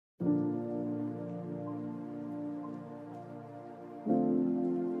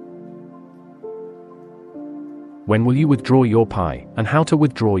When will you withdraw your Pi, and how to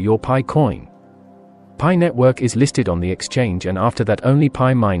withdraw your Pi coin? Pi Network is listed on the exchange, and after that only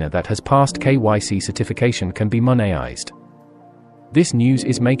Pi miner that has passed KYC certification can be monetized. This news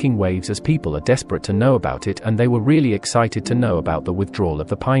is making waves as people are desperate to know about it, and they were really excited to know about the withdrawal of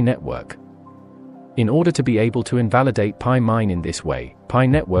the Pi Network. In order to be able to invalidate Pi mine in this way, Pi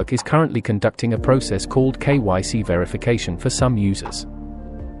Network is currently conducting a process called KYC verification for some users.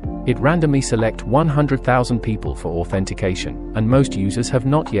 It randomly selects 100,000 people for authentication, and most users have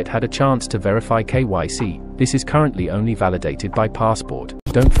not yet had a chance to verify KYC. This is currently only validated by Passport.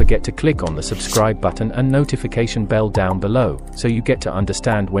 Don't forget to click on the subscribe button and notification bell down below, so you get to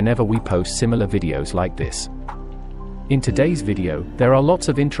understand whenever we post similar videos like this. In today's video, there are lots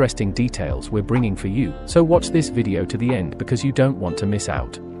of interesting details we're bringing for you, so watch this video to the end because you don't want to miss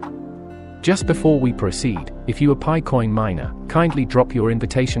out. Just before we proceed, if you are Pi coin miner, kindly drop your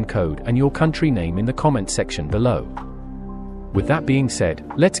invitation code and your country name in the comment section below. With that being said,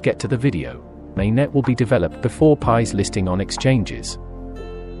 let's get to the video. Mainnet will be developed before Pi's listing on exchanges.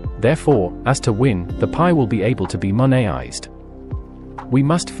 Therefore, as to win, the Pi will be able to be monetized. We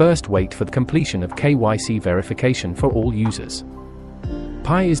must first wait for the completion of KYC verification for all users.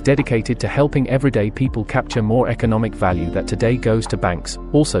 Pi is dedicated to helping everyday people capture more economic value that today goes to banks,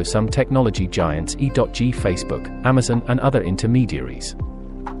 also some technology giants e.g. Facebook, Amazon and other intermediaries.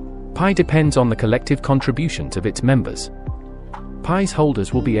 Pi depends on the collective contributions of its members. Pi's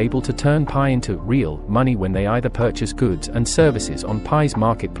holders will be able to turn Pi into real money when they either purchase goods and services on Pi's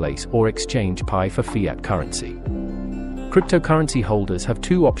marketplace or exchange Pi for fiat currency. Cryptocurrency holders have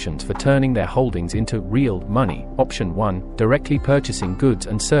two options for turning their holdings into real money. Option 1, directly purchasing goods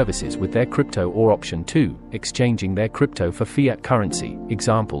and services with their crypto, or Option 2, exchanging their crypto for fiat currency,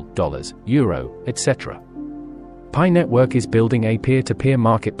 example, dollars, euro, etc. Pi Network is building a peer-to-peer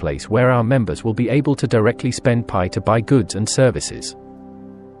marketplace where our members will be able to directly spend Pi to buy goods and services.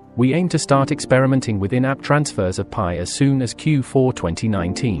 We aim to start experimenting with in-app transfers of Pi as soon as Q4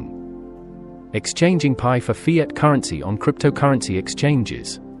 2019. Exchanging Pi for fiat currency on cryptocurrency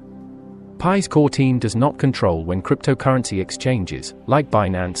exchanges. Pi's core team does not control when cryptocurrency exchanges, like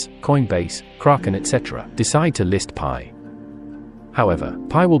Binance, Coinbase, Kraken etc., decide to list Pi. However,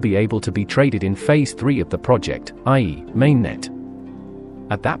 Pi will be able to be traded in Phase 3 of the project, i.e., mainnet.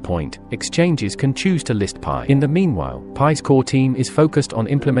 At that point, exchanges can choose to list Pi. In the meanwhile, Pi's core team is focused on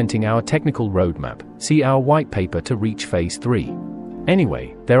implementing our technical roadmap. See our white paper to reach Phase 3.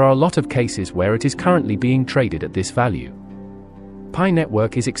 Anyway, there are a lot of cases where it is currently being traded at this value. Pi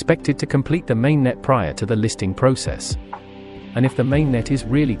Network is expected to complete the mainnet prior to the listing process. And if the mainnet is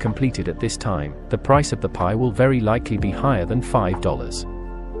really completed at this time, the price of the Pi will very likely be higher than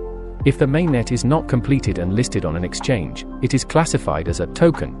 $5. If the mainnet is not completed and listed on an exchange, it is classified as a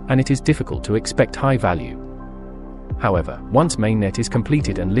token, and it is difficult to expect high value. However, once mainnet is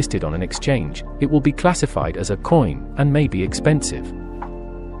completed and listed on an exchange, it will be classified as a coin, and may be expensive.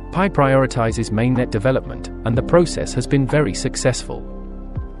 Pi prioritizes mainnet development, and the process has been very successful.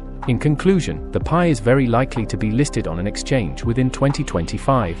 In conclusion, the Pi is very likely to be listed on an exchange within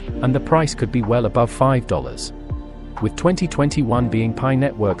 2025, and the price could be well above $5. With 2021 being Pi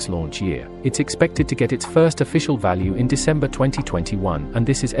Network's launch year, it's expected to get its first official value in December 2021, and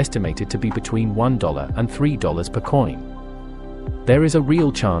this is estimated to be between $1 and $3 per coin. There is a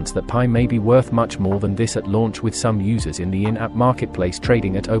real chance that Pi may be worth much more than this at launch, with some users in the in-app marketplace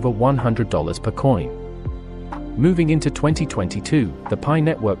trading at over $100 per coin. Moving into 2022, the Pi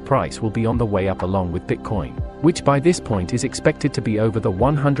Network price will be on the way up along with Bitcoin, which by this point is expected to be over the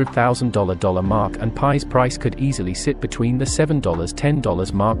 $100,000 mark, and Pi's price could easily sit between the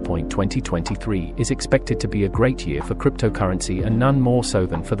 $7-10 mark. 2023 is expected to be a great year for cryptocurrency, and none more so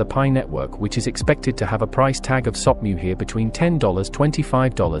than for the Pi Network, which is expected to have a price tag of SOPMU here between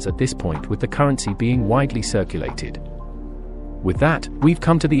 $10-25 at this point, with the currency being widely circulated. With that, we've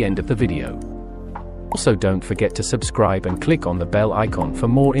come to the end of the video. Also, don't forget to subscribe and click on the bell icon for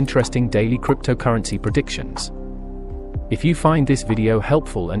more interesting daily cryptocurrency predictions. If you find this video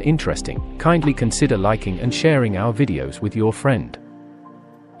helpful and interesting, kindly consider liking and sharing our videos with your friend.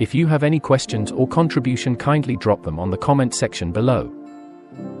 If you have any questions or contribution, kindly drop them on the comment section below.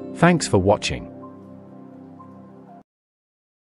 Thanks for watching.